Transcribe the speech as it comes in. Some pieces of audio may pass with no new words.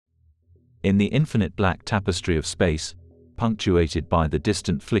In the infinite black tapestry of space, punctuated by the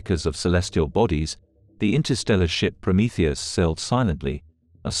distant flickers of celestial bodies, the interstellar ship Prometheus sailed silently,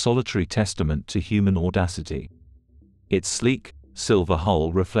 a solitary testament to human audacity. Its sleek, silver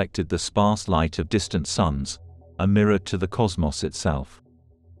hull reflected the sparse light of distant suns, a mirror to the cosmos itself.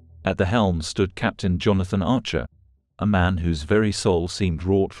 At the helm stood Captain Jonathan Archer, a man whose very soul seemed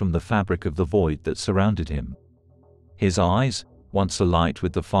wrought from the fabric of the void that surrounded him. His eyes, once alight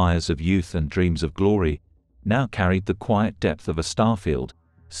with the fires of youth and dreams of glory, now carried the quiet depth of a starfield,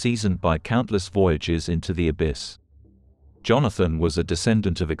 seasoned by countless voyages into the abyss. Jonathan was a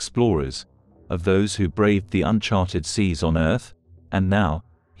descendant of explorers, of those who braved the uncharted seas on Earth, and now,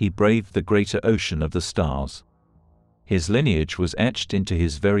 he braved the greater ocean of the stars. His lineage was etched into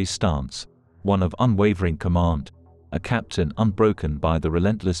his very stance, one of unwavering command, a captain unbroken by the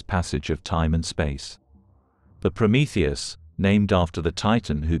relentless passage of time and space. The Prometheus, named after the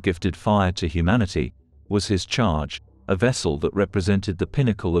Titan who gifted fire to humanity, was his charge, a vessel that represented the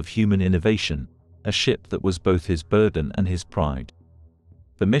pinnacle of human innovation, a ship that was both his burden and his pride.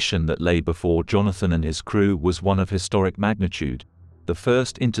 The mission that lay before Jonathan and his crew was one of historic magnitude, the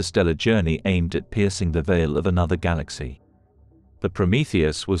first interstellar journey aimed at piercing the veil of another galaxy. The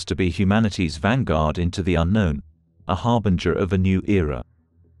Prometheus was to be humanity's vanguard into the unknown, a harbinger of a new era.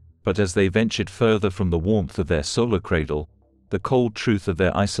 But as they ventured further from the warmth of their solar cradle, the cold truth of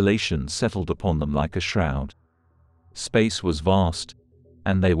their isolation settled upon them like a shroud. Space was vast,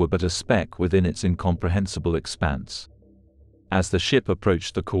 and they were but a speck within its incomprehensible expanse. As the ship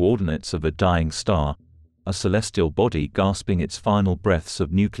approached the coordinates of a dying star, a celestial body gasping its final breaths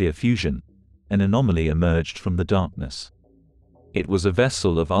of nuclear fusion, an anomaly emerged from the darkness. It was a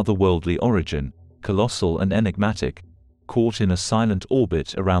vessel of otherworldly origin, colossal and enigmatic, caught in a silent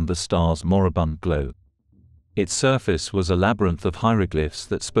orbit around the star's moribund glow. Its surface was a labyrinth of hieroglyphs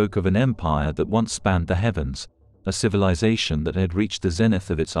that spoke of an empire that once spanned the heavens, a civilization that had reached the zenith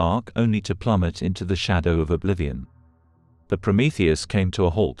of its arc only to plummet into the shadow of oblivion. The Prometheus came to a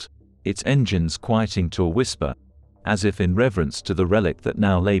halt, its engines quieting to a whisper, as if in reverence to the relic that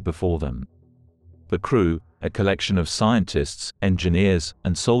now lay before them. The crew, a collection of scientists, engineers,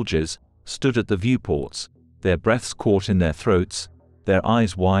 and soldiers, stood at the viewports, their breaths caught in their throats, their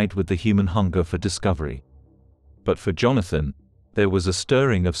eyes wide with the human hunger for discovery. But for Jonathan, there was a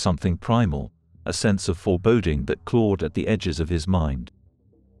stirring of something primal, a sense of foreboding that clawed at the edges of his mind.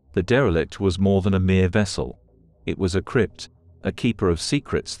 The Derelict was more than a mere vessel. It was a crypt, a keeper of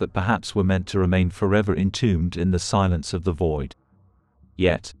secrets that perhaps were meant to remain forever entombed in the silence of the void.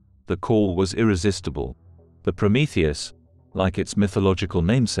 Yet, the call was irresistible. The Prometheus, like its mythological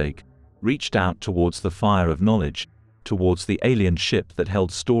namesake, reached out towards the fire of knowledge, towards the alien ship that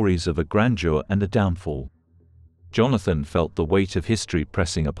held stories of a grandeur and a downfall. Jonathan felt the weight of history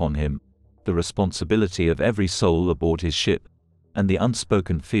pressing upon him, the responsibility of every soul aboard his ship, and the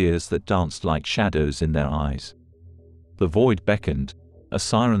unspoken fears that danced like shadows in their eyes. The void beckoned, a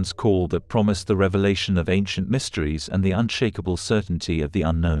siren's call that promised the revelation of ancient mysteries and the unshakable certainty of the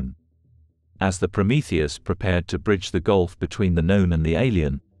unknown. As the Prometheus prepared to bridge the gulf between the known and the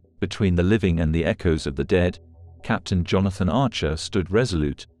alien, between the living and the echoes of the dead, Captain Jonathan Archer stood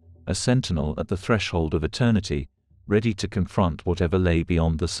resolute, a sentinel at the threshold of eternity, ready to confront whatever lay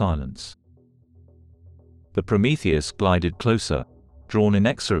beyond the silence. The Prometheus glided closer, drawn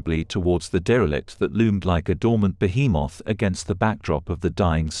inexorably towards the derelict that loomed like a dormant behemoth against the backdrop of the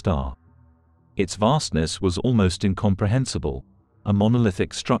dying star. Its vastness was almost incomprehensible, a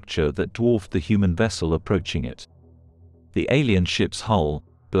monolithic structure that dwarfed the human vessel approaching it. The alien ship's hull,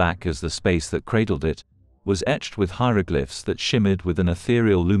 black as the space that cradled it, was etched with hieroglyphs that shimmered with an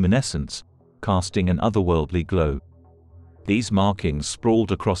ethereal luminescence, casting an otherworldly glow. These markings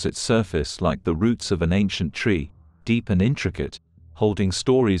sprawled across its surface like the roots of an ancient tree, deep and intricate, holding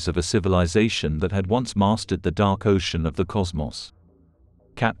stories of a civilization that had once mastered the dark ocean of the cosmos.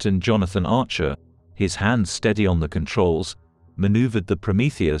 Captain Jonathan Archer, his hands steady on the controls, maneuvered the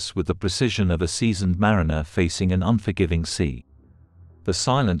Prometheus with the precision of a seasoned mariner facing an unforgiving sea. The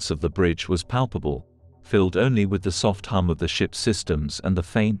silence of the bridge was palpable, filled only with the soft hum of the ship's systems and the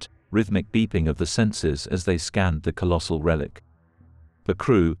faint, rhythmic beeping of the sensors as they scanned the colossal relic. The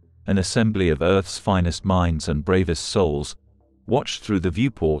crew, an assembly of Earth's finest minds and bravest souls, watched through the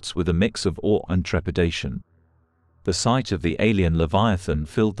viewports with a mix of awe and trepidation. The sight of the alien Leviathan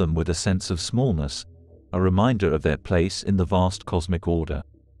filled them with a sense of smallness, a reminder of their place in the vast cosmic order.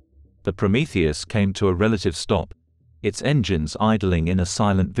 The Prometheus came to a relative stop, its engines idling in a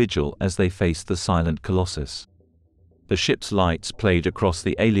silent vigil as they faced the silent colossus. The ship's lights played across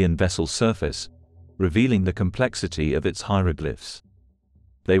the alien vessel's surface, revealing the complexity of its hieroglyphs.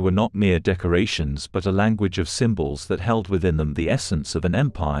 They were not mere decorations but a language of symbols that held within them the essence of an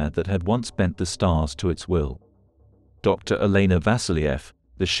empire that had once bent the stars to its will. Dr. Elena Vasiliev,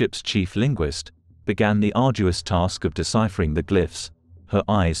 the ship's chief linguist, began the arduous task of deciphering the glyphs, her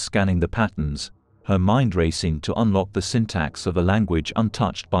eyes scanning the patterns, her mind racing to unlock the syntax of a language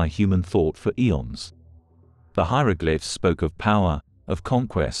untouched by human thought for eons. The hieroglyphs spoke of power, of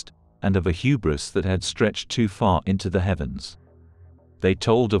conquest, and of a hubris that had stretched too far into the heavens. They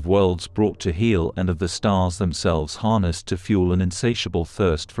told of worlds brought to heel and of the stars themselves harnessed to fuel an insatiable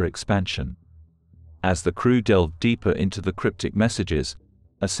thirst for expansion. As the crew delved deeper into the cryptic messages,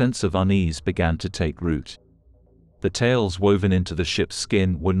 a sense of unease began to take root. The tales woven into the ship's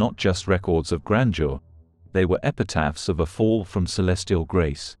skin were not just records of grandeur, they were epitaphs of a fall from celestial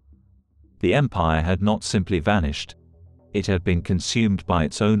grace. The empire had not simply vanished, it had been consumed by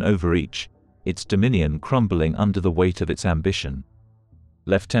its own overreach, its dominion crumbling under the weight of its ambition.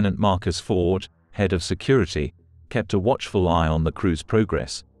 Lieutenant Marcus Ford, head of security, kept a watchful eye on the crew's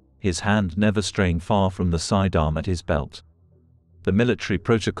progress, his hand never straying far from the sidearm at his belt. The military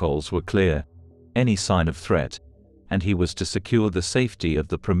protocols were clear, any sign of threat, and he was to secure the safety of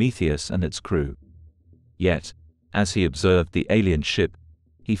the Prometheus and its crew. Yet, as he observed the alien ship,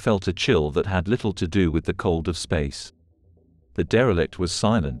 he felt a chill that had little to do with the cold of space. The derelict was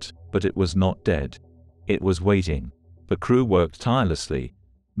silent, but it was not dead. It was waiting. The crew worked tirelessly,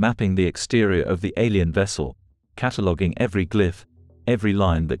 mapping the exterior of the alien vessel, cataloging every glyph, every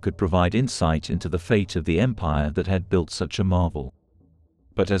line that could provide insight into the fate of the empire that had built such a marvel.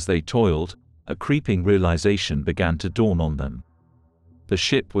 But as they toiled, a creeping realization began to dawn on them. The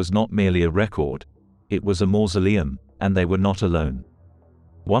ship was not merely a record, it was a mausoleum, and they were not alone.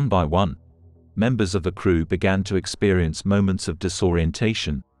 One by one, members of the crew began to experience moments of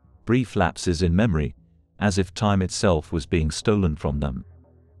disorientation, brief lapses in memory, as if time itself was being stolen from them.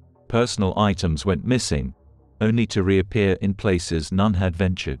 Personal items went missing, only to reappear in places none had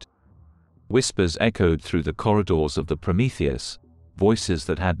ventured. Whispers echoed through the corridors of the Prometheus, voices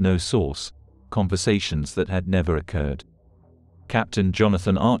that had no source, conversations that had never occurred. Captain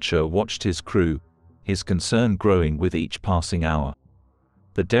Jonathan Archer watched his crew, his concern growing with each passing hour.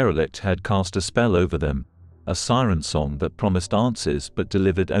 The derelict had cast a spell over them, a siren song that promised answers but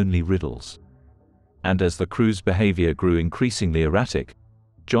delivered only riddles. And as the crew's behavior grew increasingly erratic,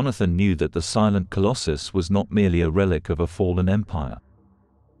 Jonathan knew that the silent colossus was not merely a relic of a fallen empire.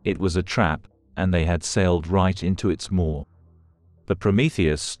 It was a trap, and they had sailed right into its maw. The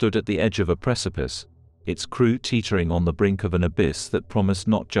Prometheus stood at the edge of a precipice, its crew teetering on the brink of an abyss that promised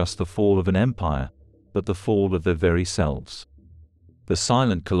not just the fall of an empire, but the fall of their very selves. The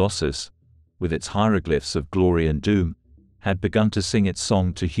silent colossus, with its hieroglyphs of glory and doom, had begun to sing its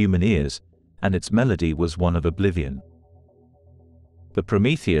song to human ears, and its melody was one of oblivion. The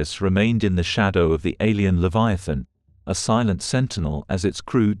Prometheus remained in the shadow of the alien Leviathan, a silent sentinel as its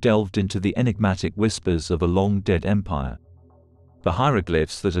crew delved into the enigmatic whispers of a long-dead empire. The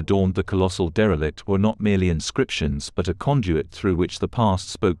hieroglyphs that adorned the colossal derelict were not merely inscriptions but a conduit through which the past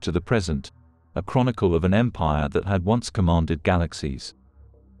spoke to the present, a chronicle of an empire that had once commanded galaxies.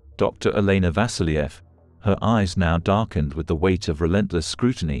 Dr. Elena Vasiliev, her eyes now darkened with the weight of relentless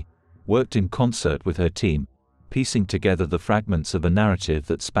scrutiny, worked in concert with her team, piecing together the fragments of a narrative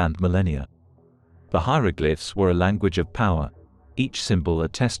that spanned millennia. The hieroglyphs were a language of power, each symbol a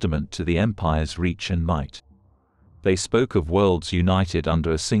testament to the empire's reach and might. They spoke of worlds united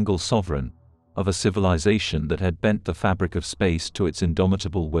under a single sovereign, of a civilization that had bent the fabric of space to its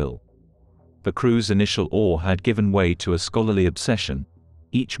indomitable will. The crew's initial awe had given way to a scholarly obsession,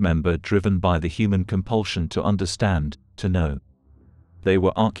 each member driven by the human compulsion to understand, to know. They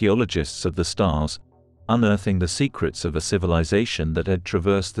were archaeologists of the stars, unearthing the secrets of a civilization that had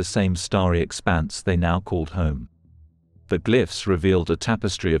traversed the same starry expanse they now called home. The glyphs revealed a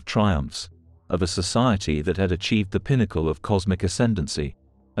tapestry of triumphs, of a society that had achieved the pinnacle of cosmic ascendancy,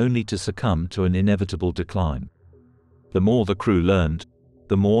 only to succumb to an inevitable decline. The more the crew learned,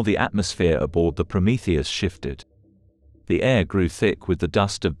 the more the atmosphere aboard the Prometheus shifted. The air grew thick with the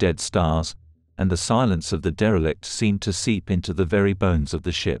dust of dead stars, and the silence of the derelict seemed to seep into the very bones of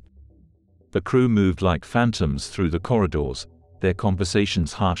the ship. The crew moved like phantoms through the corridors, their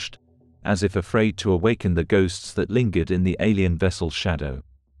conversations hushed, as if afraid to awaken the ghosts that lingered in the alien vessel's shadow.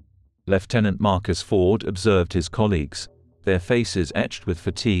 Lieutenant Marcus Ford observed his colleagues, their faces etched with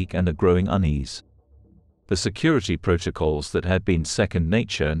fatigue and a growing unease. The security protocols that had been second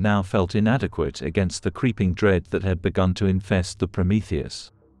nature now felt inadequate against the creeping dread that had begun to infest the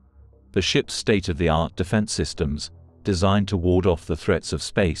Prometheus. The ship's state-of-the-art defense systems, designed to ward off the threats of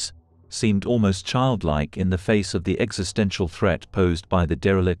space, seemed almost childlike in the face of the existential threat posed by the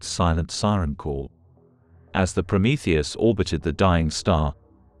Derelict's silent siren call. As the Prometheus orbited the dying star,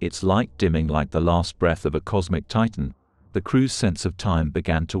 its light dimming like the last breath of a cosmic titan, the crew's sense of time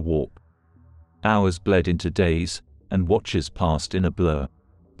began to warp. Hours bled into days, and watches passed in a blur.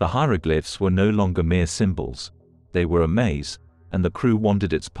 The hieroglyphs were no longer mere symbols. They were a maze, and the crew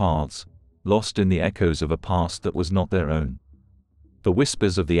wandered its paths, lost in the echoes of a past that was not their own. The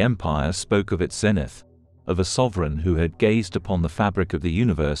whispers of the Empire spoke of its zenith, of a sovereign who had gazed upon the fabric of the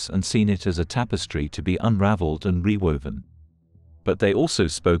universe and seen it as a tapestry to be unraveled and rewoven. But they also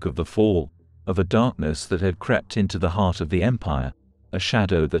spoke of the fall, of a darkness that had crept into the heart of the Empire, a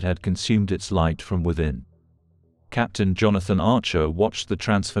shadow that had consumed its light from within. Captain Jonathan Archer watched the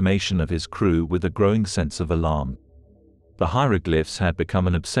transformation of his crew with a growing sense of alarm. The hieroglyphs had become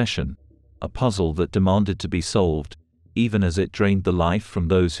an obsession, a puzzle that demanded to be solved, even as it drained the life from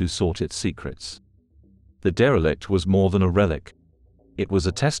those who sought its secrets. The derelict was more than a relic. It was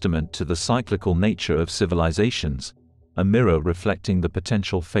a testament to the cyclical nature of civilizations, a mirror reflecting the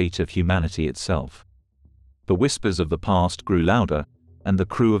potential fate of humanity itself. The whispers of the past grew louder, and the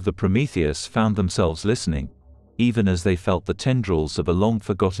crew of the Prometheus found themselves listening, even as they felt the tendrils of a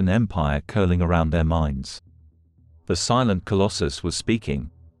long-forgotten empire curling around their minds. The silent colossus was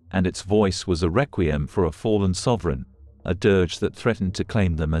speaking, and its voice was a requiem for a fallen sovereign, a dirge that threatened to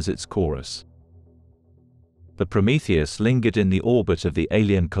claim them as its chorus. The Prometheus lingered in the orbit of the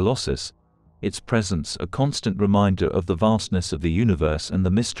alien colossus, its presence a constant reminder of the vastness of the universe and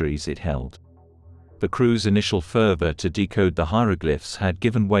the mysteries it held. The crew's initial fervor to decode the hieroglyphs had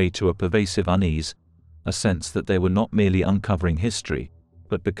given way to a pervasive unease, a sense that they were not merely uncovering history,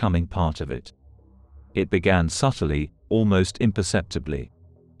 but becoming part of it. It began subtly, almost imperceptibly.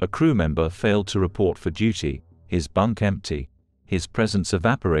 A crew member failed to report for duty, his bunk empty, his presence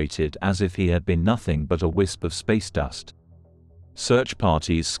evaporated as if he had been nothing but a wisp of space dust. Search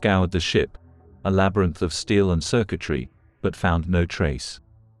parties scoured the ship, a labyrinth of steel and circuitry, but found no trace.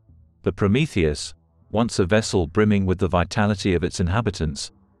 The Prometheus, once a vessel brimming with the vitality of its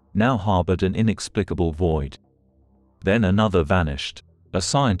inhabitants, now harbored an inexplicable void. Then another vanished. A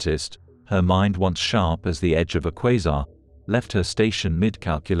scientist, her mind once sharp as the edge of a quasar, left her station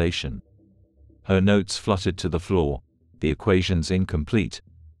mid-calculation. Her notes fluttered to the floor, the equations incomplete,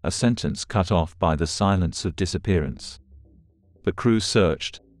 a sentence cut off by the silence of disappearance. The crew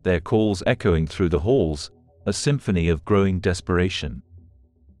searched, their calls echoing through the halls, a symphony of growing desperation.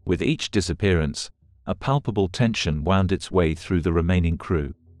 With each disappearance, a palpable tension wound its way through the remaining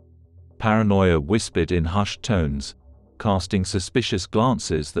crew. Paranoia whispered in hushed tones, casting suspicious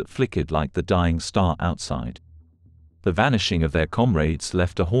glances that flickered like the dying star outside. The vanishing of their comrades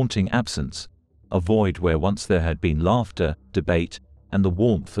left a haunting absence, a void where once there had been laughter, debate, and the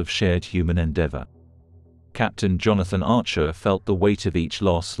warmth of shared human endeavor. Captain Jonathan Archer felt the weight of each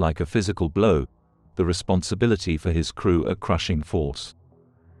loss like a physical blow, the responsibility for his crew a crushing force.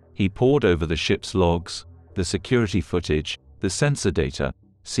 He pored over the ship's logs, the security footage, the sensor data,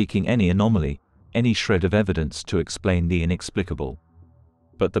 seeking any anomaly, any shred of evidence to explain the inexplicable.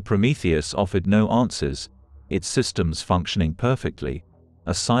 But the Prometheus offered no answers, its systems functioning perfectly,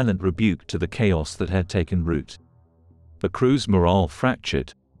 a silent rebuke to the chaos that had taken root. The crew's morale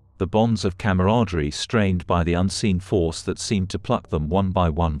fractured, the bonds of camaraderie strained by the unseen force that seemed to pluck them one by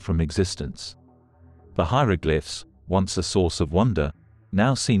one from existence. The hieroglyphs, once a source of wonder,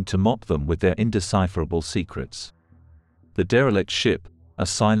 now seemed to mock them with their indecipherable secrets. The derelict ship, a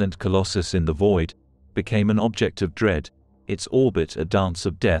silent colossus in the void, became an object of dread, its orbit a dance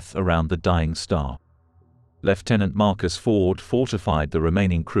of death around the dying star. Lieutenant Marcus Ford fortified the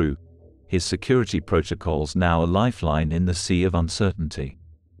remaining crew, his security protocols now a lifeline in the sea of uncertainty.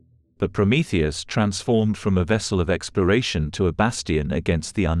 The Prometheus transformed from a vessel of exploration to a bastion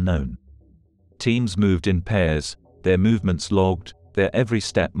against the unknown. Teams moved in pairs, their movements logged, their every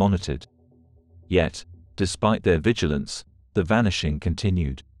step monitored. Yet, despite their vigilance, the vanishing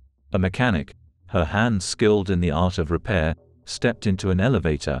continued. A mechanic, her hands skilled in the art of repair, stepped into an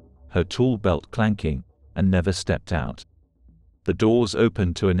elevator, her tool belt clanking, and never stepped out. The doors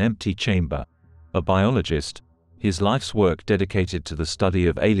opened to an empty chamber. A biologist, his life's work dedicated to the study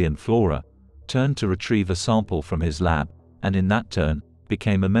of alien flora, turned to retrieve a sample from his lab, and in that turn,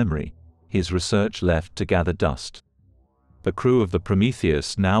 became a memory, his research left to gather dust. The crew of the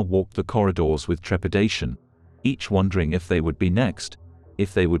Prometheus now walked the corridors with trepidation, each wondering if they would be next,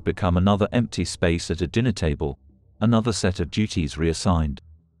 if they would become another empty space at a dinner table, another set of duties reassigned,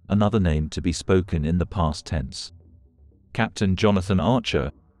 another name to be spoken in the past tense. Captain Jonathan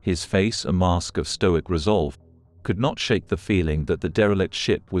Archer, his face a mask of stoic resolve, could not shake the feeling that the derelict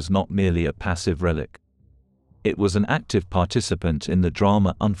ship was not merely a passive relic. It was an active participant in the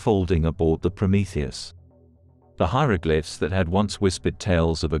drama unfolding aboard the Prometheus. The hieroglyphs that had once whispered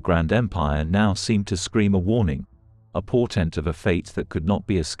tales of a grand empire now seemed to scream a warning, a portent of a fate that could not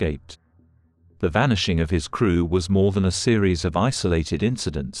be escaped. The vanishing of his crew was more than a series of isolated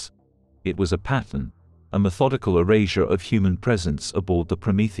incidents. It was a pattern, a methodical erasure of human presence aboard the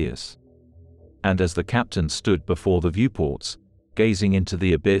Prometheus. And as the captain stood before the viewports, gazing into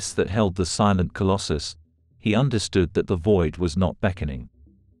the abyss that held the silent colossus, he understood that the void was not beckoning.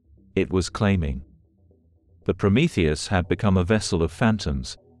 It was claiming. The Prometheus had become a vessel of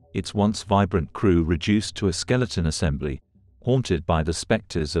phantoms, its once vibrant crew reduced to a skeleton assembly, haunted by the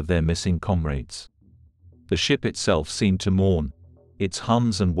specters of their missing comrades. The ship itself seemed to mourn, its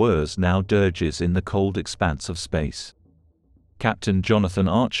hums and whirs now dirges in the cold expanse of space. Captain Jonathan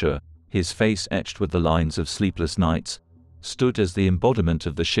Archer, his face etched with the lines of sleepless nights, stood as the embodiment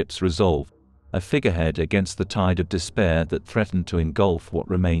of the ship's resolve, a figurehead against the tide of despair that threatened to engulf what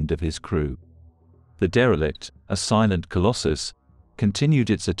remained of his crew. The derelict, a silent colossus, continued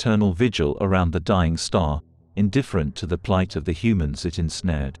its eternal vigil around the dying star, indifferent to the plight of the humans it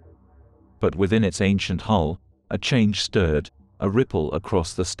ensnared. But within its ancient hull, a change stirred, a ripple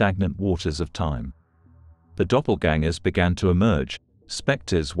across the stagnant waters of time. The doppelgangers began to emerge,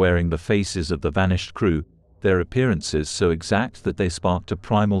 specters wearing the faces of the vanished crew, their appearances so exact that they sparked a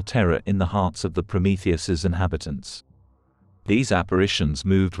primal terror in the hearts of the Prometheus's inhabitants. These apparitions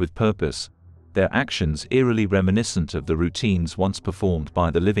moved with purpose, their actions eerily reminiscent of the routines once performed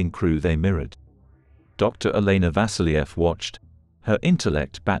by the living crew they mirrored. Dr. Elena Vasiliev watched, her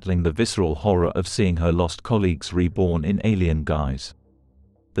intellect battling the visceral horror of seeing her lost colleagues reborn in alien guise.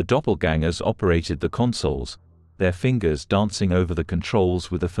 The doppelgangers operated the consoles, their fingers dancing over the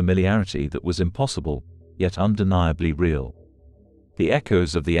controls with a familiarity that was impossible, yet undeniably real. The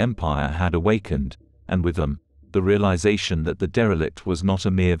echoes of the Empire had awakened, and with them, the realization that the derelict was not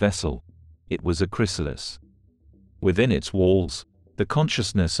a mere vessel, it was a chrysalis. Within its walls, the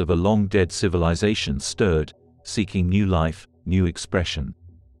consciousness of a long-dead civilization stirred, seeking new life, new expression.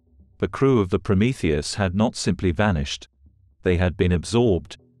 The crew of the Prometheus had not simply vanished. They had been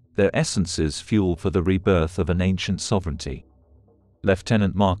absorbed, their essences fuel for the rebirth of an ancient sovereignty.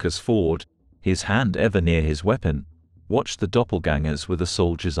 Lieutenant Marcus Ford, his hand ever near his weapon, watched the doppelgangers with a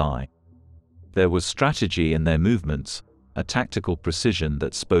soldier's eye. There was strategy in their movements, a tactical precision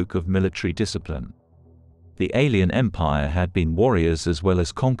that spoke of military discipline. The alien empire had been warriors as well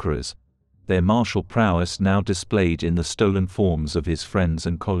as conquerors, their martial prowess now displayed in the stolen forms of his friends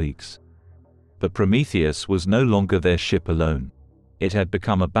and colleagues. The Prometheus was no longer their ship alone. It had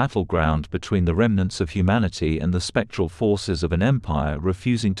become a battleground between the remnants of humanity and the spectral forces of an empire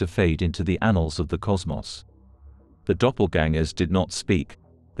refusing to fade into the annals of the cosmos. The doppelgangers did not speak,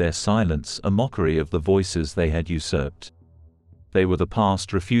 their silence a mockery of the voices they had usurped. They were the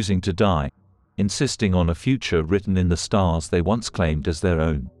past refusing to die, insisting on a future written in the stars they once claimed as their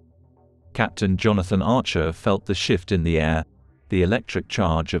own. Captain Jonathan Archer felt the shift in the air, the electric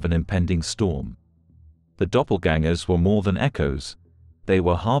charge of an impending storm. The doppelgangers were more than echoes. They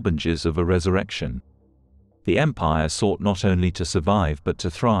were harbingers of a resurrection. The Empire sought not only to survive but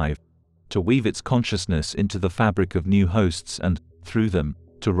to thrive, to weave its consciousness into the fabric of new hosts and, through them,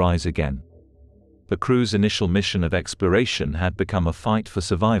 to rise again. The crew's initial mission of exploration had become a fight for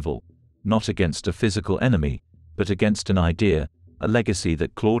survival, not against a physical enemy, but against an idea, a legacy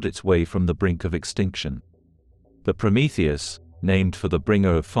that clawed its way from the brink of extinction. The Prometheus, named for the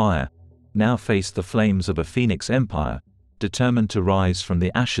bringer of fire, now faced the flames of a phoenix empire, determined to rise from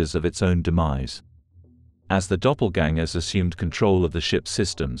the ashes of its own demise. As the doppelgangers assumed control of the ship's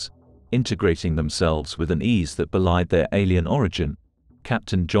systems, integrating themselves with an ease that belied their alien origin,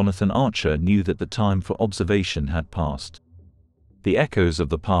 Captain Jonathan Archer knew that the time for observation had passed. The echoes of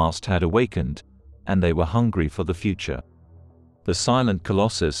the past had awakened, and they were hungry for the future. The silent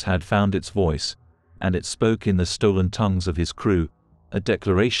colossus had found its voice, and it spoke in the stolen tongues of his crew, a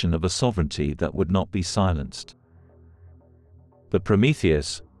declaration of a sovereignty that would not be silenced. The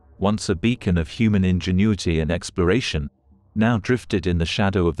Prometheus, once a beacon of human ingenuity and exploration, now drifted in the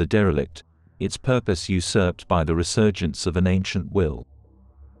shadow of the derelict, its purpose usurped by the resurgence of an ancient will.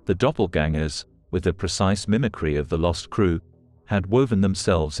 The doppelgangers, with a precise mimicry of the lost crew, had woven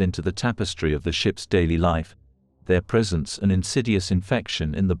themselves into the tapestry of the ship's daily life, their presence an insidious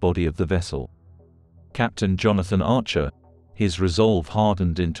infection in the body of the vessel. Captain Jonathan Archer, his resolve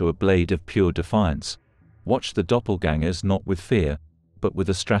hardened into a blade of pure defiance, watched the doppelgangers not with fear, but with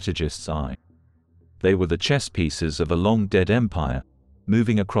a strategist's eye. They were the chess pieces of a long-dead empire,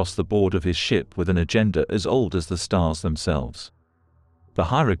 moving across the board of his ship with an agenda as old as the stars themselves. The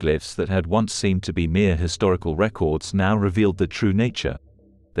hieroglyphs that had once seemed to be mere historical records now revealed the true nature.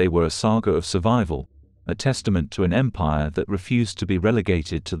 They were a saga of survival, a testament to an empire that refused to be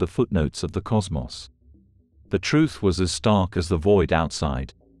relegated to the footnotes of the cosmos. The truth was as stark as the void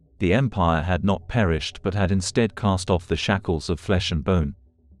outside. The empire had not perished but had instead cast off the shackles of flesh and bone,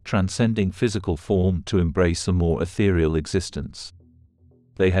 transcending physical form to embrace a more ethereal existence.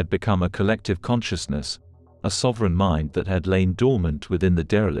 They had become a collective consciousness, a sovereign mind that had lain dormant within the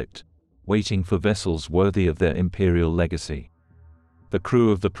derelict, waiting for vessels worthy of their imperial legacy. The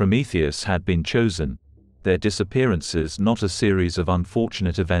crew of the Prometheus had been chosen, their disappearances not a series of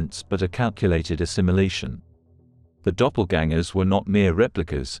unfortunate events but a calculated assimilation. The doppelgangers were not mere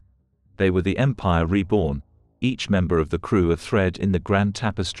replicas. They were the empire reborn, each member of the crew a thread in the grand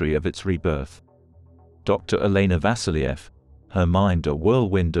tapestry of its rebirth. Dr. Elena Vassiliev, her mind a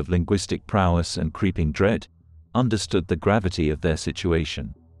whirlwind of linguistic prowess and creeping dread, understood the gravity of their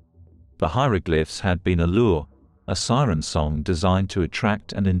situation. The hieroglyphs had been a lure, a siren song designed to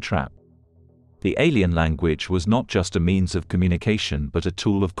attract and entrap. The alien language was not just a means of communication but a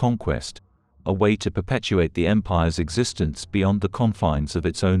tool of conquest, a way to perpetuate the Empire's existence beyond the confines of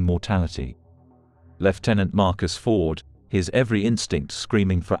its own mortality. Lieutenant Marcus Ford, his every instinct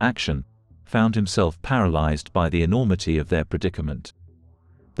screaming for action, found himself paralyzed by the enormity of their predicament.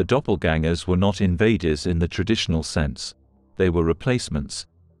 The doppelgangers were not invaders in the traditional sense. They were replacements,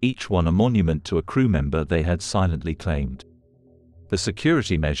 each one a monument to a crew member they had silently claimed. The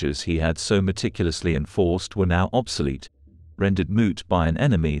security measures he had so meticulously enforced were now obsolete, rendered moot by an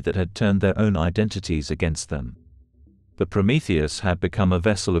enemy that had turned their own identities against them. The Prometheus had become a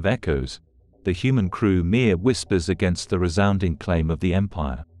vessel of echoes, the human crew mere whispers against the resounding claim of the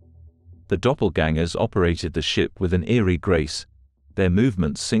Empire. The doppelgangers operated the ship with an eerie grace, their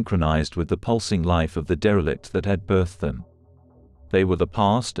movements synchronized with the pulsing life of the derelict that had birthed them. They were the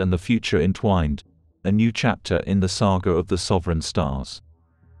past and the future entwined, a new chapter in the saga of the sovereign stars.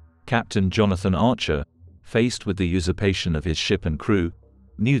 Captain Jonathan Archer, faced with the usurpation of his ship and crew,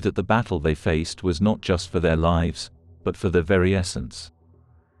 knew that the battle they faced was not just for their lives, but for their very essence.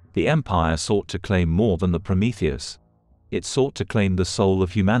 The Empire sought to claim more than the Prometheus. It sought to claim the soul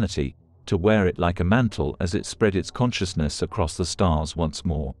of humanity, to wear it like a mantle as it spread its consciousness across the stars once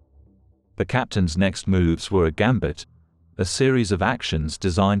more. The captain's next moves were a gambit, a series of actions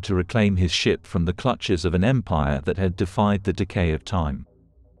designed to reclaim his ship from the clutches of an empire that had defied the decay of time.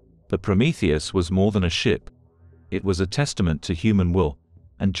 The Prometheus was more than a ship. It was a testament to human will,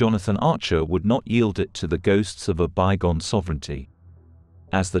 and Jonathan Archer would not yield it to the ghosts of a bygone sovereignty.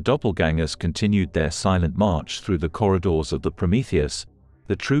 As the doppelgangers continued their silent march through the corridors of the Prometheus,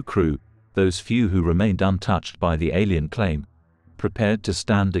 the true crew, those few who remained untouched by the alien claim, prepared to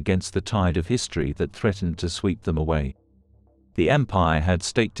stand against the tide of history that threatened to sweep them away. The Empire had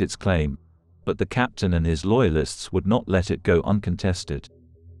staked its claim, but the captain and his loyalists would not let it go uncontested.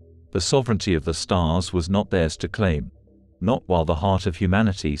 The sovereignty of the stars was not theirs to claim, not while the heart of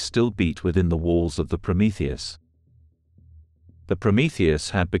humanity still beat within the walls of the Prometheus. The Prometheus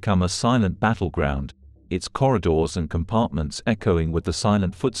had become a silent battleground, its corridors and compartments echoing with the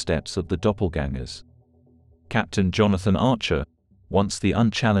silent footsteps of the doppelgangers. Captain Jonathan Archer, once the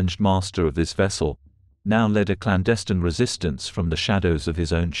unchallenged master of this vessel, now led a clandestine resistance from the shadows of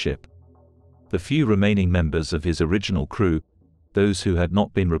his own ship. The few remaining members of his original crew, those who had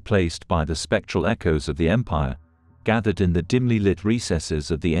not been replaced by the spectral echoes of the Empire, gathered in the dimly lit recesses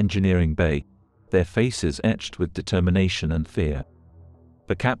of the engineering bay, their faces etched with determination and fear.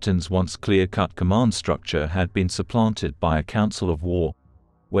 The captain's once clear-cut command structure had been supplanted by a council of war,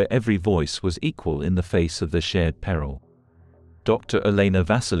 where every voice was equal in the face of the shared peril. Dr. Elena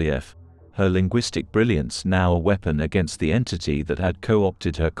Vassiliev, her linguistic brilliance now a weapon against the entity that had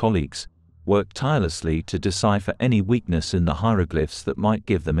co-opted her colleagues, worked tirelessly to decipher any weakness in the hieroglyphs that might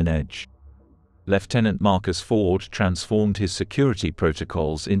give them an edge. Lieutenant Marcus Ford transformed his security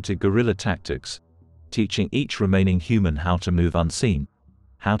protocols into guerrilla tactics, teaching each remaining human how to move unseen,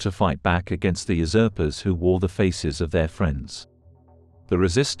 how to fight back against the usurpers who wore the faces of their friends. The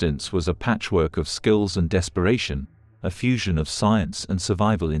resistance was a patchwork of skills and desperation, a fusion of science and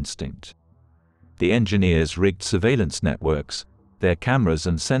survival instinct. The engineers rigged surveillance networks, their cameras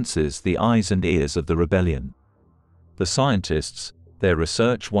and sensors the eyes and ears of the rebellion. The scientists, their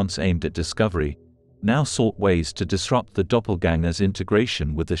research once aimed at discovery, now sought ways to disrupt the doppelgangers'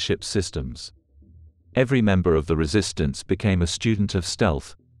 integration with the ship's systems. Every member of the resistance became a student of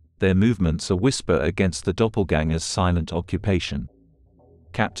stealth, their movements a whisper against the doppelgangers' silent occupation.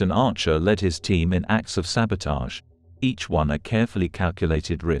 Captain Archer led his team in acts of sabotage, each one a carefully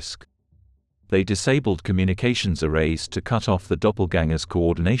calculated risk. They disabled communications arrays to cut off the doppelganger's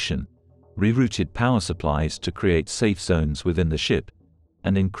coordination, rerouted power supplies to create safe zones within the ship,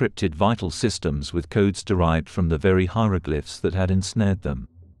 and encrypted vital systems with codes derived from the very hieroglyphs that had ensnared them.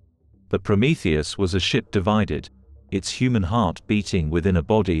 The Prometheus was a ship divided, its human heart beating within a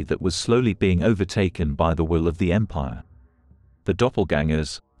body that was slowly being overtaken by the will of the Empire. The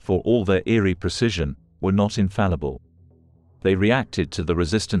doppelgangers, for all their eerie precision, were not infallible. They reacted to the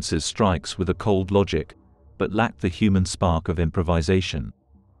Resistance's strikes with a cold logic, but lacked the human spark of improvisation.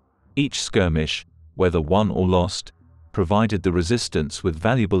 Each skirmish, whether won or lost, provided the Resistance with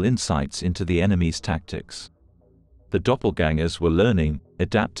valuable insights into the enemy's tactics. The doppelgangers were learning,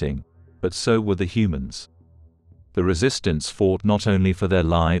 adapting, but so were the humans. The Resistance fought not only for their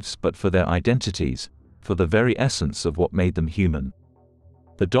lives but for their identities, for the very essence of what made them human.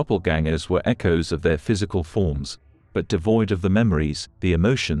 The doppelgangers were echoes of their physical forms, but devoid of the memories, the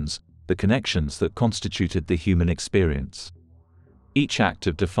emotions, the connections that constituted the human experience. Each act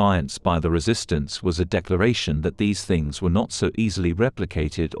of defiance by the Resistance was a declaration that these things were not so easily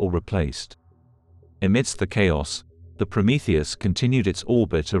replicated or replaced. Amidst the chaos, the Prometheus continued its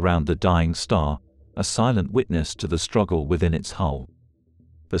orbit around the dying star, a silent witness to the struggle within its hull.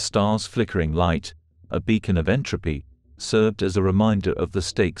 The star's flickering light, a beacon of entropy, served as a reminder of the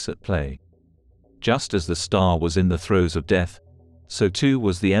stakes at play. Just as the star was in the throes of death, so too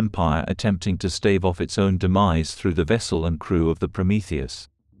was the Empire attempting to stave off its own demise through the vessel and crew of the Prometheus.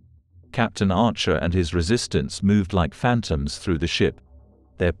 Captain Archer and his Resistance moved like phantoms through the ship,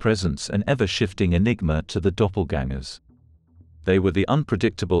 their presence an ever-shifting enigma to the doppelgangers. They were the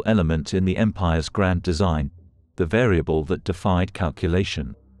unpredictable element in the Empire's grand design, the variable that defied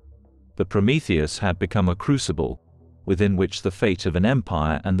calculation. The Prometheus had become a crucible, within which the fate of an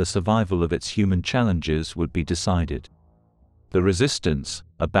empire and the survival of its human challenges would be decided. The Resistance,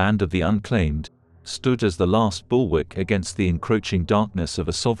 a band of the unclaimed, stood as the last bulwark against the encroaching darkness of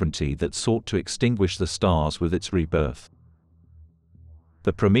a sovereignty that sought to extinguish the stars with its rebirth.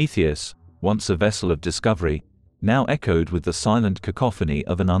 The Prometheus, once a vessel of discovery, now echoed with the silent cacophony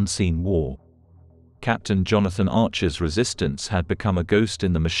of an unseen war. Captain Jonathan Archer's Resistance had become a ghost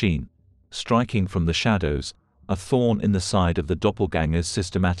in the machine, striking from the shadows, a thorn in the side of the doppelganger's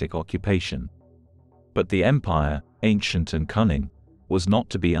systematic occupation. But the Empire, ancient and cunning, was not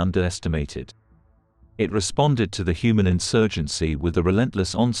to be underestimated. It responded to the human insurgency with a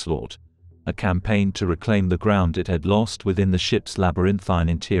relentless onslaught, a campaign to reclaim the ground it had lost within the ship's labyrinthine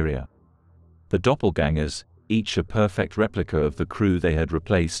interior. The doppelgangers, each a perfect replica of the crew they had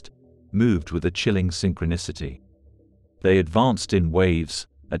replaced, moved with a chilling synchronicity. They advanced in waves,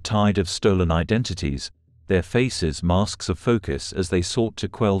 a tide of stolen identities, their faces masks of focus as they sought to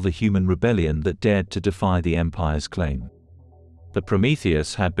quell the human rebellion that dared to defy the Empire's claim. The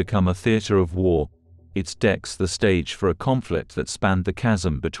Prometheus had become a theater of war, its decks the stage for a conflict that spanned the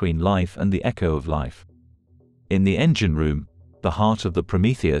chasm between life and the echo of life. In the engine room, the heart of the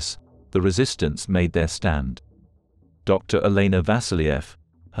Prometheus, the Resistance made their stand. Dr. Elena Vasiliev,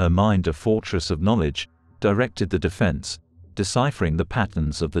 her mind a fortress of knowledge, directed the defense, deciphering the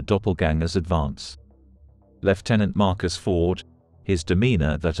patterns of the doppelganger's advance. Lieutenant Marcus Ford, his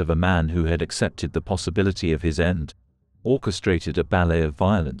demeanor that of a man who had accepted the possibility of his end, orchestrated a ballet of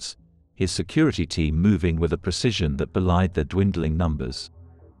violence, his security team moving with a precision that belied their dwindling numbers.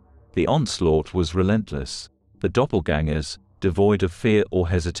 The onslaught was relentless. The doppelgangers, devoid of fear or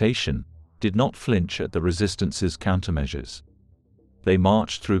hesitation, did not flinch at the Resistance's countermeasures. They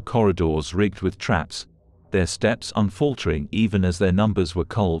marched through corridors rigged with traps, their steps unfaltering even as their numbers were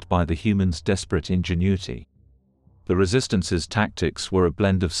culled by the humans' desperate ingenuity. The Resistance's tactics were a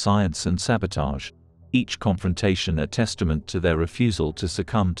blend of science and sabotage, each confrontation a testament to their refusal to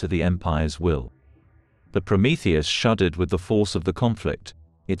succumb to the Empire's will. The Prometheus shuddered with the force of the conflict,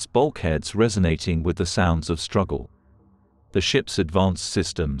 its bulkheads resonating with the sounds of struggle. The ship's advanced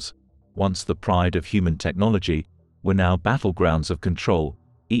systems, once the pride of human technology, were now battlegrounds of control,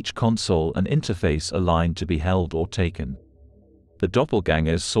 each console and interface aligned to be held or taken. The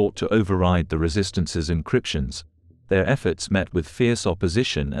doppelgangers sought to override the Resistance's encryptions, their efforts met with fierce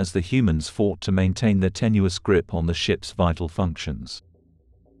opposition as the humans fought to maintain their tenuous grip on the ship's vital functions.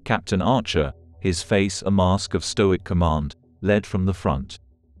 Captain Archer, his face a mask of stoic command, led from the front.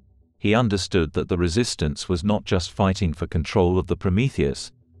 He understood that the Resistance was not just fighting for control of the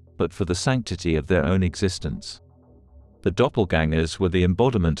Prometheus, but for the sanctity of their own existence. The doppelgangers were the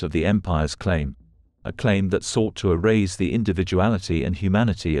embodiment of the Empire's claim, a claim that sought to erase the individuality and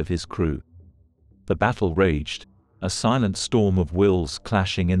humanity of his crew. The battle raged, a silent storm of wills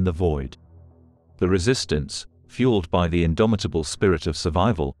clashing in the void. The Resistance, fueled by the indomitable spirit of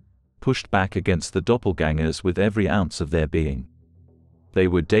survival, pushed back against the doppelgangers with every ounce of their being. They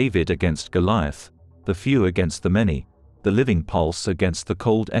were David against Goliath, the few against the many, the living pulse against the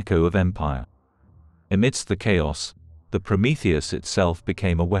cold echo of empire. Amidst the chaos, the Prometheus itself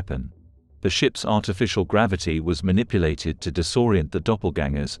became a weapon. The ship's artificial gravity was manipulated to disorient the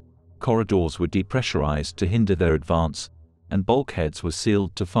doppelgangers, corridors were depressurized to hinder their advance, and bulkheads were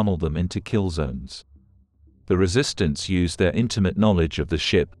sealed to funnel them into kill zones. The Resistance used their intimate knowledge of the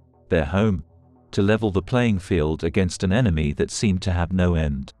ship, their home, to level the playing field against an enemy that seemed to have no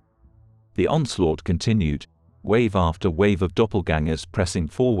end. The onslaught continued, wave after wave of doppelgangers pressing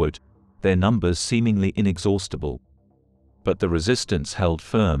forward, their numbers seemingly inexhaustible. But the Resistance held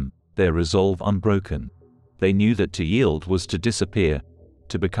firm, their resolve unbroken. They knew that to yield was to disappear,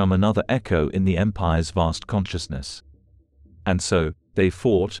 to become another echo in the Empire's vast consciousness. And so, they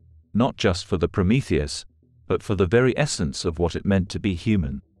fought, not just for the Prometheus, but for the very essence of what it meant to be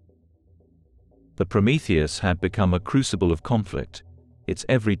human. The Prometheus had become a crucible of conflict, its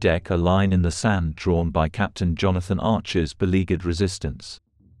every deck a line in the sand drawn by Captain Jonathan Archer's beleaguered Resistance.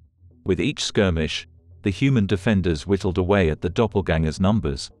 With each skirmish, the human defenders whittled away at the doppelgangers'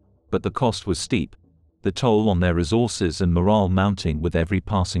 numbers, but the cost was steep, the toll on their resources and morale mounting with every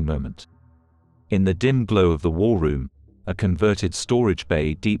passing moment. In the dim glow of the war room, a converted storage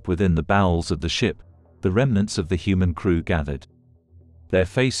bay deep within the bowels of the ship, the remnants of the human crew gathered. Their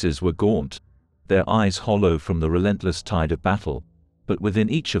faces were gaunt, their eyes hollow from the relentless tide of battle, but within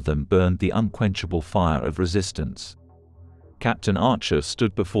each of them burned the unquenchable fire of resistance. Captain Archer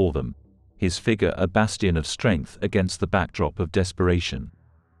stood before them, his figure a bastion of strength against the backdrop of desperation.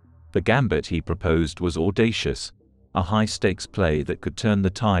 The gambit he proposed was audacious, a high-stakes play that could turn the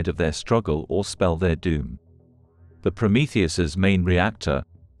tide of their struggle or spell their doom. The Prometheus's main reactor,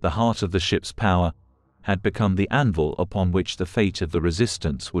 the heart of the ship's power, had become the anvil upon which the fate of the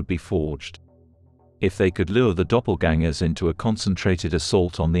Resistance would be forged. If they could lure the doppelgangers into a concentrated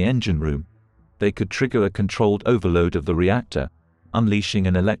assault on the engine room, they could trigger a controlled overload of the reactor, unleashing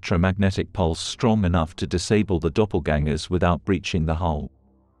an electromagnetic pulse strong enough to disable the doppelgangers without breaching the hull.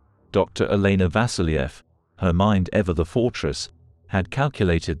 Dr. Elena Vasiliev, her mind ever the fortress, had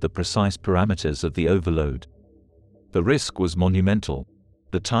calculated the precise parameters of the overload. The risk was monumental.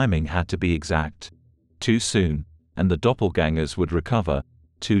 The timing had to be exact. Too soon, and the doppelgangers would recover;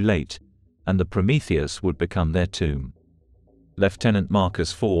 too late, and the Prometheus would become their tomb. Lieutenant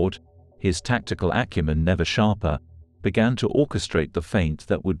Marcus Ford, his tactical acumen never sharper, began to orchestrate the feint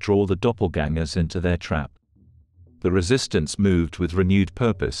that would draw the doppelgangers into their trap. The Resistance moved with renewed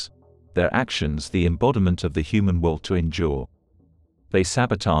purpose, their actions the embodiment of the human will to endure. They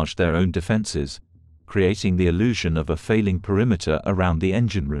sabotaged their own defenses, creating the illusion of a failing perimeter around the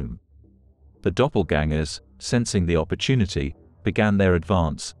engine room. The doppelgangers, sensing the opportunity, began their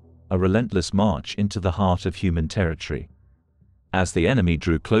advance, a relentless march into the heart of human territory. As the enemy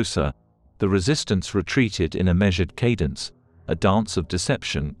drew closer, the Resistance retreated in a measured cadence, a dance of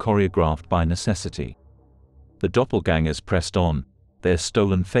deception choreographed by necessity. The doppelgangers pressed on, their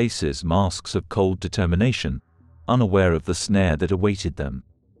stolen faces masks of cold determination, unaware of the snare that awaited them.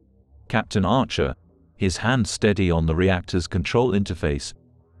 Captain Archer, his hand steady on the reactor's control interface,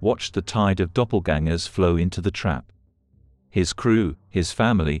 watched the tide of doppelgangers flow into the trap. His crew, his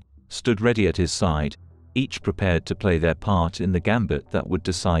family, stood ready at his side, each prepared to play their part in the gambit that would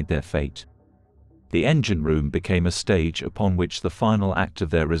decide their fate. The engine room became a stage upon which the final act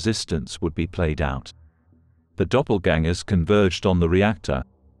of their resistance would be played out. The doppelgangers converged on the reactor,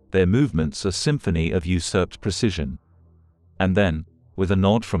 their movements a symphony of usurped precision. And then, with a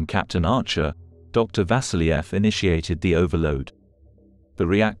nod from Captain Archer, Dr. Vasiliev initiated the overload. The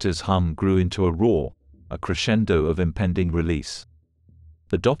reactor's hum grew into a roar, a crescendo of impending release.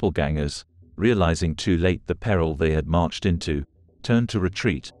 The doppelgangers, realizing too late the peril they had marched into, turned to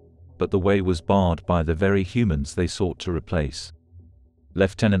retreat, but the way was barred by the very humans they sought to replace.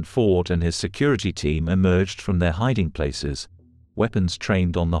 Lieutenant Ford and his security team emerged from their hiding places, weapons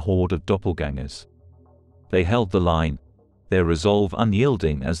trained on the horde of doppelgangers. They held the line, their resolve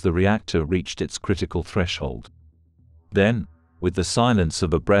unyielding as the reactor reached its critical threshold. Then, with the silence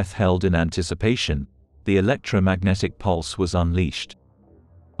of a breath held in anticipation, the electromagnetic pulse was unleashed.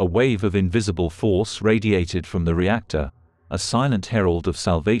 A wave of invisible force radiated from the reactor, a silent herald of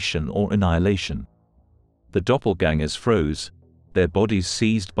salvation or annihilation. The doppelgangers froze, their bodies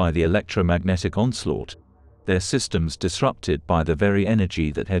seized by the electromagnetic onslaught, their systems disrupted by the very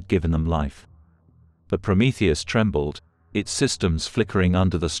energy that had given them life. The Prometheus trembled, its systems flickering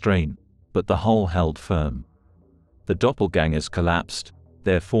under the strain, but the hull held firm. The doppelgangers collapsed,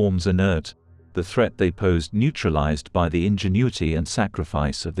 their forms inert, the threat they posed neutralized by the ingenuity and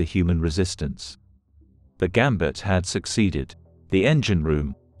sacrifice of the human resistance. The gambit had succeeded. The engine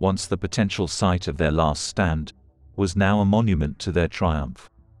room, once the potential site of their last stand, was now a monument to their triumph.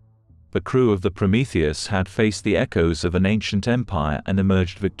 The crew of the Prometheus had faced the echoes of an ancient empire and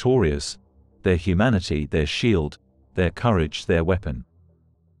emerged victorious, their humanity their shield, their courage their weapon.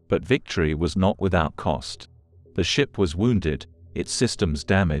 But victory was not without cost. The ship was wounded, its systems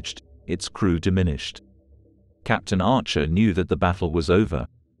damaged, its crew diminished. Captain Archer knew that the battle was over,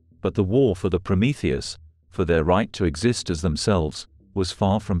 but the war for the Prometheus, for their right to exist as themselves, was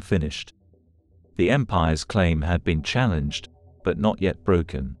far from finished. The Empire's claim had been challenged, but not yet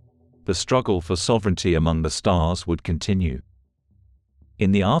broken. The struggle for sovereignty among the stars would continue.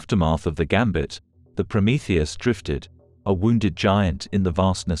 In the aftermath of the gambit, the Prometheus drifted, a wounded giant in the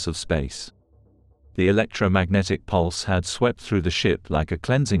vastness of space. The electromagnetic pulse had swept through the ship like a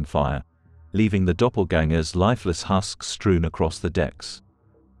cleansing fire, leaving the doppelgangers' lifeless husks strewn across the decks.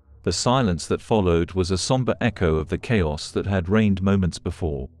 The silence that followed was a somber echo of the chaos that had reigned moments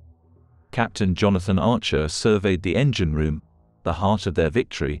before. Captain Jonathan Archer surveyed the engine room, the heart of their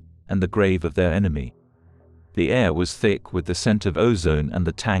victory, and the grave of their enemy. The air was thick with the scent of ozone and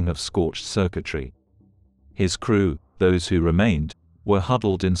the tang of scorched circuitry. His crew, those who remained, were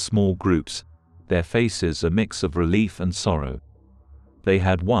huddled in small groups, their faces a mix of relief and sorrow. They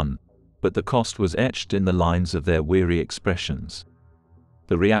had won, but the cost was etched in the lines of their weary expressions.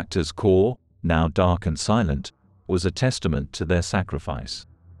 The reactor's core, now dark and silent, was a testament to their sacrifice.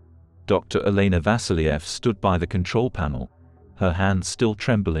 Dr. Elena Vasiliev stood by the control panel, her hands still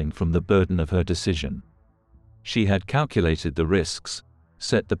trembling from the burden of her decision. She had calculated the risks,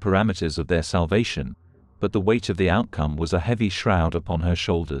 set the parameters of their salvation, but the weight of the outcome was a heavy shroud upon her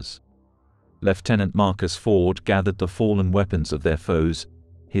shoulders. Lieutenant Marcus Ford gathered the fallen weapons of their foes,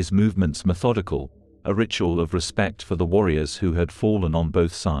 his movements methodical, a ritual of respect for the warriors who had fallen on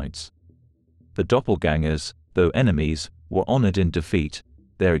both sides. The doppelgangers, though enemies, were honored in defeat,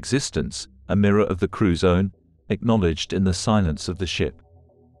 their existence, a mirror of the crew's own, acknowledged in the silence of the ship.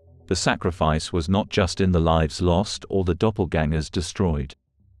 The sacrifice was not just in the lives lost or the doppelgangers destroyed.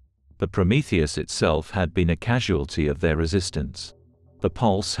 The Prometheus itself had been a casualty of their resistance. The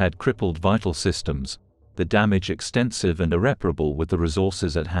pulse had crippled vital systems, the damage extensive and irreparable with the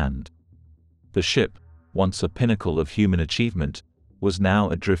resources at hand. The ship, once a pinnacle of human achievement, was now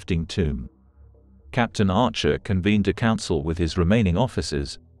a drifting tomb. Captain Archer convened a council with his remaining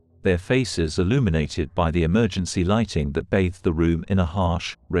officers, their faces illuminated by the emergency lighting that bathed the room in a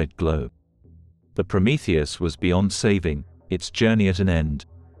harsh, red glow. The Prometheus was beyond saving, its journey at an end,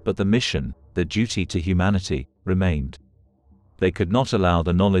 but the mission, the duty to humanity, remained. They could not allow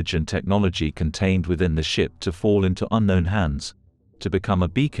the knowledge and technology contained within the ship to fall into unknown hands, to become a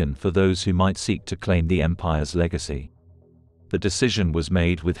beacon for those who might seek to claim the Empire's legacy. The decision was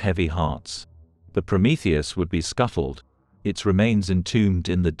made with heavy hearts. The Prometheus would be scuttled, its remains entombed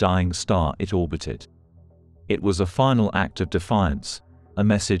in the dying star it orbited. It was a final act of defiance, a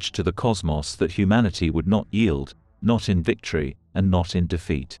message to the cosmos that humanity would not yield, not in victory, and not in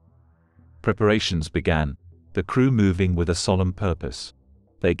defeat. Preparations began, the crew moving with a solemn purpose.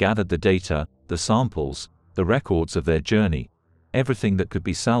 They gathered the data, the samples, the records of their journey. Everything that could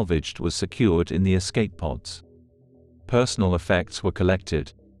be salvaged was secured in the escape pods. Personal effects were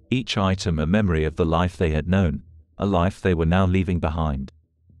collected, each item a memory of the life they had known, a life they were now leaving behind.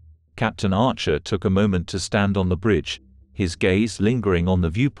 Captain Archer took a moment to stand on the bridge, his gaze lingering on the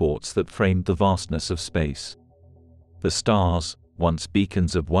viewports that framed the vastness of space. The stars, once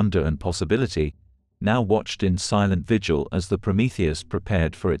beacons of wonder and possibility, now watched in silent vigil as the Prometheus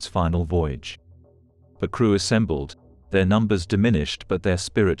prepared for its final voyage. The crew assembled, their numbers diminished but their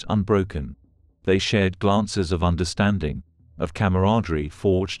spirit unbroken. They shared glances of understanding, of camaraderie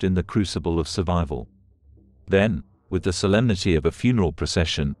forged in the crucible of survival. Then, with the solemnity of a funeral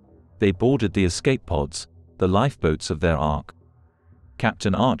procession, they boarded the escape pods, the lifeboats of their ark.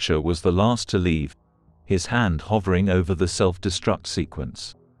 Captain Archer was the last to leave, his hand hovering over the self-destruct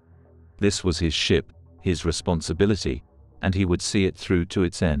sequence. This was his ship, his responsibility, and he would see it through to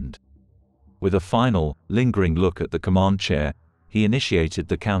its end. With a final, lingering look at the command chair, he initiated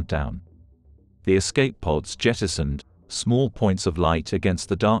the countdown. The escape pods jettisoned, small points of light against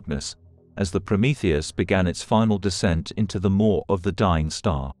the darkness, as the Prometheus began its final descent into the maw of the dying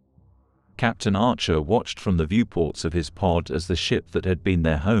star. Captain Archer watched from the viewports of his pod as the ship that had been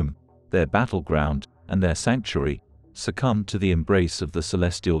their home, their battleground, and their sanctuary, succumbed to the embrace of the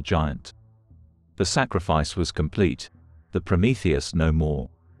celestial giant. The sacrifice was complete, the Prometheus no more,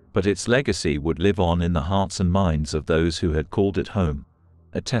 but its legacy would live on in the hearts and minds of those who had called it home.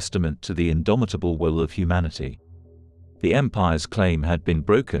 a testament to the indomitable will of humanity. The Empire's claim had been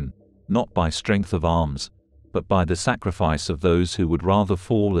broken, not by strength of arms, but by the sacrifice of those who would rather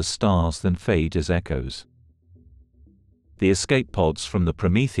fall as stars than fade as echoes. The escape pods from the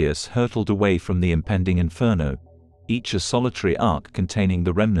Prometheus hurtled away from the impending inferno, each a solitary ark containing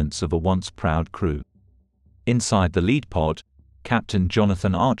the remnants of a once proud crew. Inside the lead pod, Captain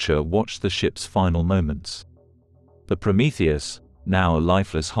Jonathan Archer watched the ship's final moments. The Prometheus, now a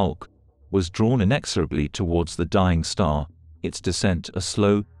lifeless hulk, was drawn inexorably towards the dying star, its descent a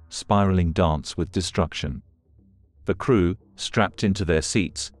slow, spiraling dance with destruction. The crew, strapped into their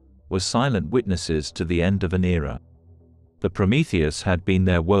seats, were silent witnesses to the end of an era. The Prometheus had been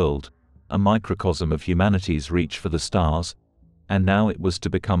their world, a microcosm of humanity's reach for the stars, and now it was to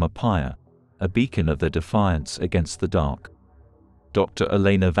become a pyre, a beacon of their defiance against the dark. Dr.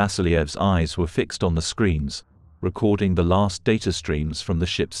 Elena Vasilyev's eyes were fixed on the screens, recording the last data streams from the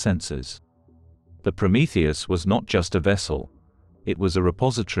ship's sensors. The Prometheus was not just a vessel. It was a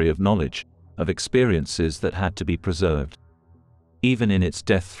repository of knowledge, of experiences that had to be preserved. Even in its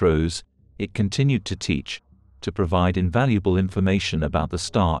death throes, it continued to teach, to provide invaluable information about the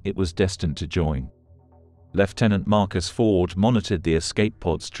star it was destined to join. Lieutenant Marcus Ford monitored the escape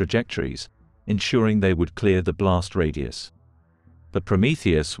pod's trajectories, ensuring they would clear the blast radius. The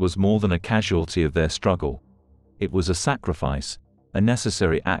Prometheus was more than a casualty of their struggle. It was a sacrifice, a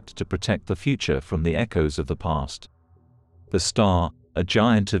necessary act to protect the future from the echoes of the past. The star, a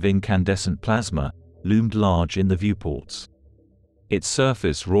giant of incandescent plasma, loomed large in the viewports. Its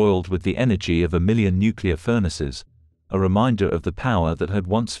surface roiled with the energy of 1,000,000 nuclear furnaces, a reminder of the power that had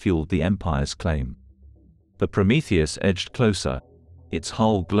once fueled the Empire's claim. The Prometheus edged closer, its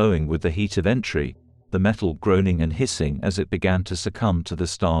hull glowing with the heat of entry, the metal groaning and hissing as it began to succumb to the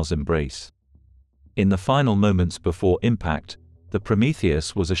star's embrace. In the final moments before impact, the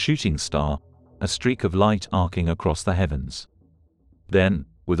Prometheus was a shooting star, a streak of light arcing across the heavens. Then,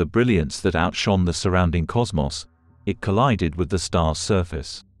 with a brilliance that outshone the surrounding cosmos, it collided with the star's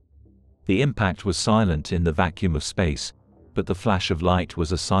surface. The impact was silent in the vacuum of space, but the flash of light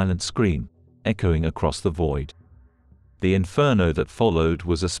was a silent scream, echoing across the void. The inferno that followed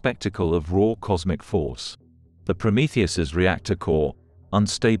was a spectacle of raw cosmic force. The Prometheus's reactor core,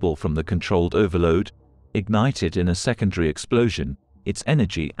 unstable from the controlled overload, ignited in a secondary explosion, its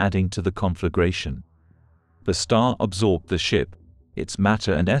energy adding to the conflagration. The star absorbed the ship, its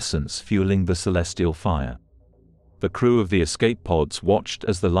matter and essence fueling the celestial fire. The crew of the escape pods watched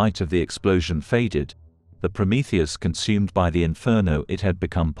as the light of the explosion faded, the Prometheus consumed by the inferno it had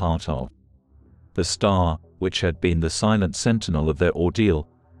become part of. The star, which had been the silent sentinel of their ordeal,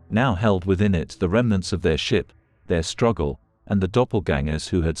 now held within it the remnants of their ship, their struggle, and the doppelgangers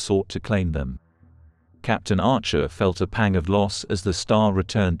who had sought to claim them. Captain Archer felt a pang of loss as the star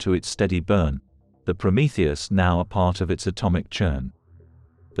returned to its steady burn, the Prometheus now a part of its atomic churn.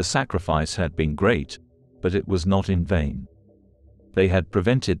 The sacrifice had been great, but it was not in vain. They had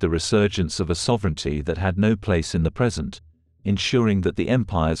prevented the resurgence of a sovereignty that had no place in the present, ensuring that the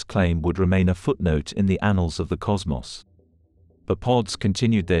Empire's claim would remain a footnote in the annals of the cosmos. The pods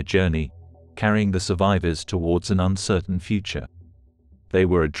continued their journey, carrying the survivors towards an uncertain future. They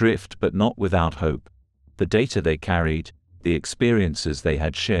were adrift but not without hope. The data they carried, the experiences they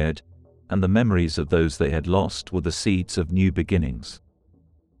had shared, and the memories of those they had lost were the seeds of new beginnings.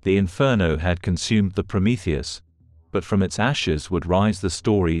 The inferno had consumed the Prometheus, but from its ashes would rise the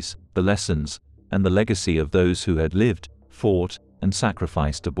stories, the lessons, and the legacy of those who had lived, fought, and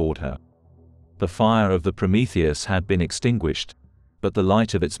sacrificed aboard her. The fire of the Prometheus had been extinguished, but the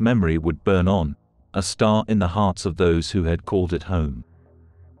light of its memory would burn on, a star in the hearts of those who had called it home.